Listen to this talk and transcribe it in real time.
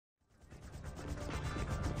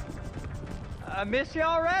I miss you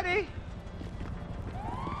already.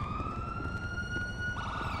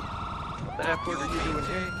 What the F word are you doing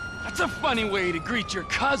here? That's a funny way to greet your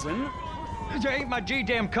cousin. You ain't my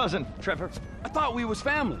G-damn cousin, Trevor. I thought we was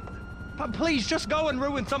family. Please, just go and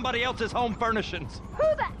ruin somebody else's home furnishings. Who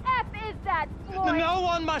the F is that, Floyd? No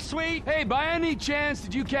one, my sweet. Hey, by any chance,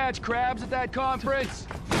 did you catch crabs at that conference?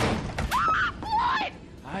 Floyd!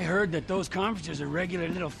 I heard that those conferences are regular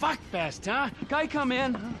little fuckfest, huh? Guy, come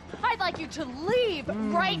in. I'd like you to leave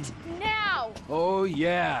right now. Oh,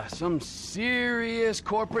 yeah, some serious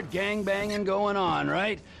corporate gangbanging going on,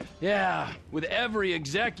 right? Yeah, with every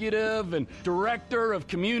executive and director of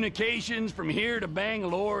communications from here to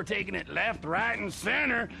Bangalore taking it left, right, and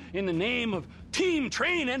center in the name of team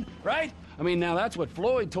training, right? I mean, now that's what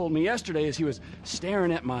Floyd told me yesterday as he was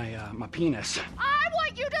staring at my penis. I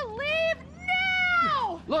want you to leave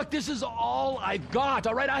now! Look, this is all I've got,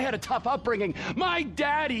 all right? I had a tough upbringing. My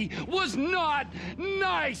daddy was not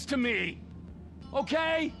nice to me,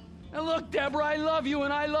 okay? And look, Debra, I love you,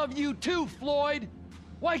 and I love you too, Floyd.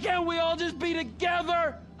 Why can't we all just be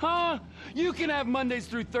together, huh? You can have Mondays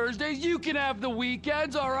through Thursdays. You can have the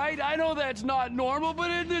weekends, all right? I know that's not normal,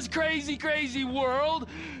 but in this crazy, crazy world,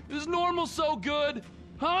 is normal so good,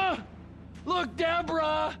 huh? Look,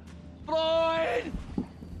 Debra, Floyd,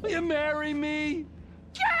 will you marry me?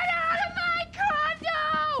 Get out of my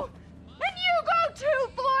condo! And you go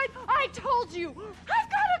too, Floyd! I told you! I've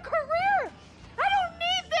got a career! I don't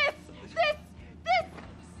need this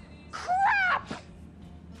crap!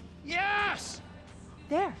 Yes!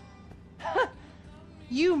 There.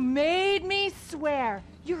 You made me swear.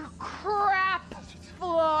 You're crap,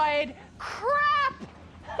 Floyd. Crap!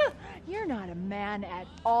 You're not a man at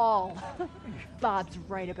all. Bob's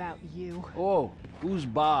right about you. Oh, who's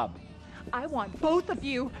Bob? I want both of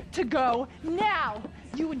you to go now.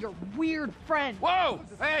 You and your weird friend. Whoa!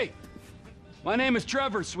 Hey! My name is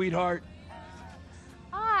Trevor, sweetheart.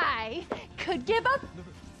 I could give a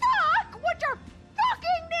fuck what your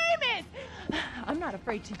fucking name is. I'm not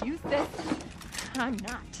afraid to use this. I'm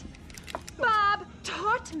not. Bob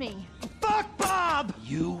taught me. Fuck Bob!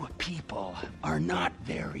 You people are not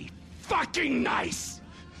very fucking nice!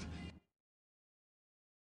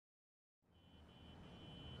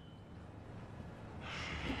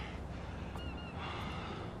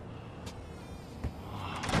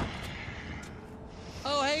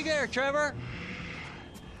 Oh, hey there, Trevor.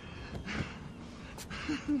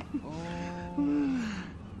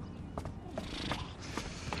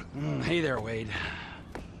 Hey there, Wade.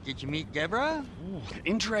 Did you meet Debra? Ooh,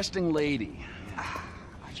 interesting lady.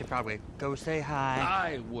 I should probably go say hi.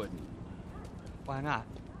 I wouldn't. Why not?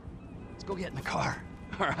 Let's go get in the car,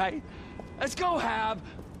 all right? Let's go have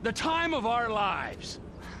the time of our lives.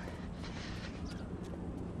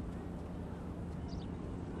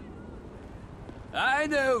 I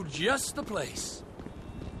know just the place.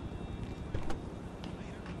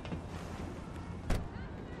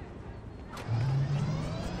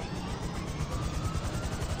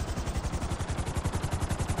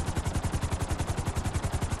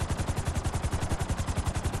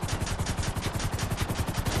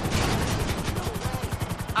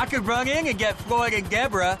 I could run in and get Floyd and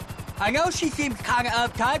Debra. I know she seems kind of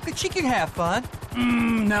uptight, but she can have fun.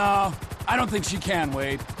 No, I don't think she can,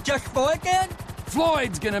 Wade. Just Floyd then?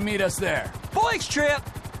 Floyd's gonna meet us there. Boys trip!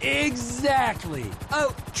 Exactly.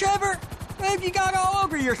 Oh, Trevor, what have you got all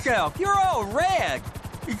over yourself? You're all red.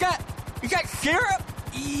 Is that syrup?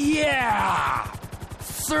 Yeah!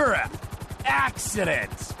 Syrup.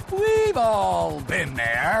 Accidents. We've all been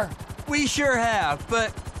there. We sure have,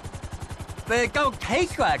 but it don't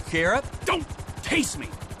taste like syrup. Don't taste me,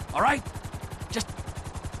 all right? Just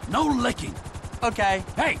no licking. Okay.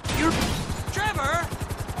 Hey, you're... Trevor!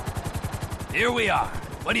 Here we are.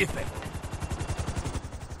 What do you think?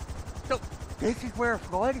 So, this is where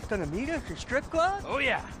Floyd is gonna meet us, the strip club? Oh,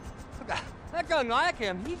 yeah. That's unlike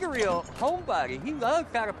him. He's a real homebody. He loves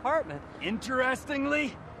that apartment.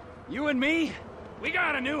 Interestingly, you and me, we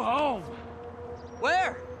got a new home.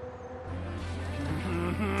 Where?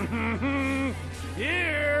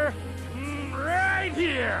 Here. Right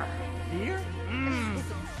here. Here?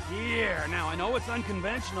 Here. Now, I know it's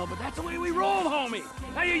unconventional, but that's the way we roll, homie.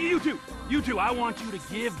 Hey, you two, I want you to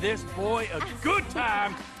give this boy a good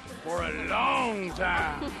time for a long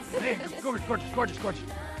time. Hey, gorgeous.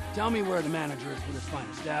 Tell me where the manager is for this fine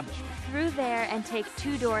establishment. Through there and take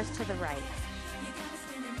 2 doors to the right.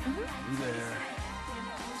 There.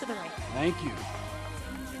 To the right. Thank you.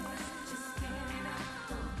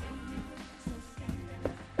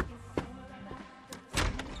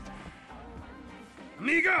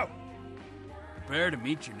 Amigo! Prepare to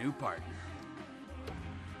meet your new partner.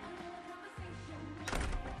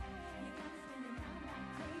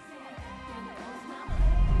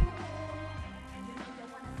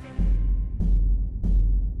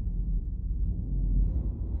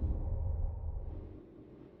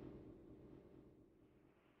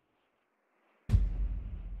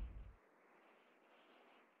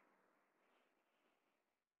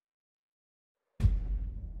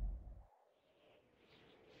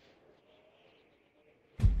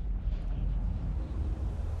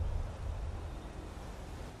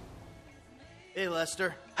 Hey,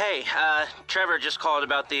 Lester. Hey, Trevor just called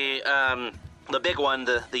about the big one,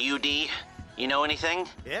 the UD. You know anything?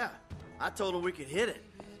 Yeah, I told him we could hit it.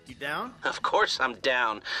 You down? Of course I'm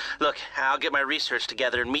down. Look, I'll get my research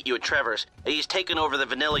together and meet you at Trevor's. He's taken over the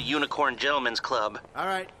Vanilla Unicorn Gentlemen's Club. All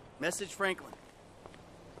right, message Franklin.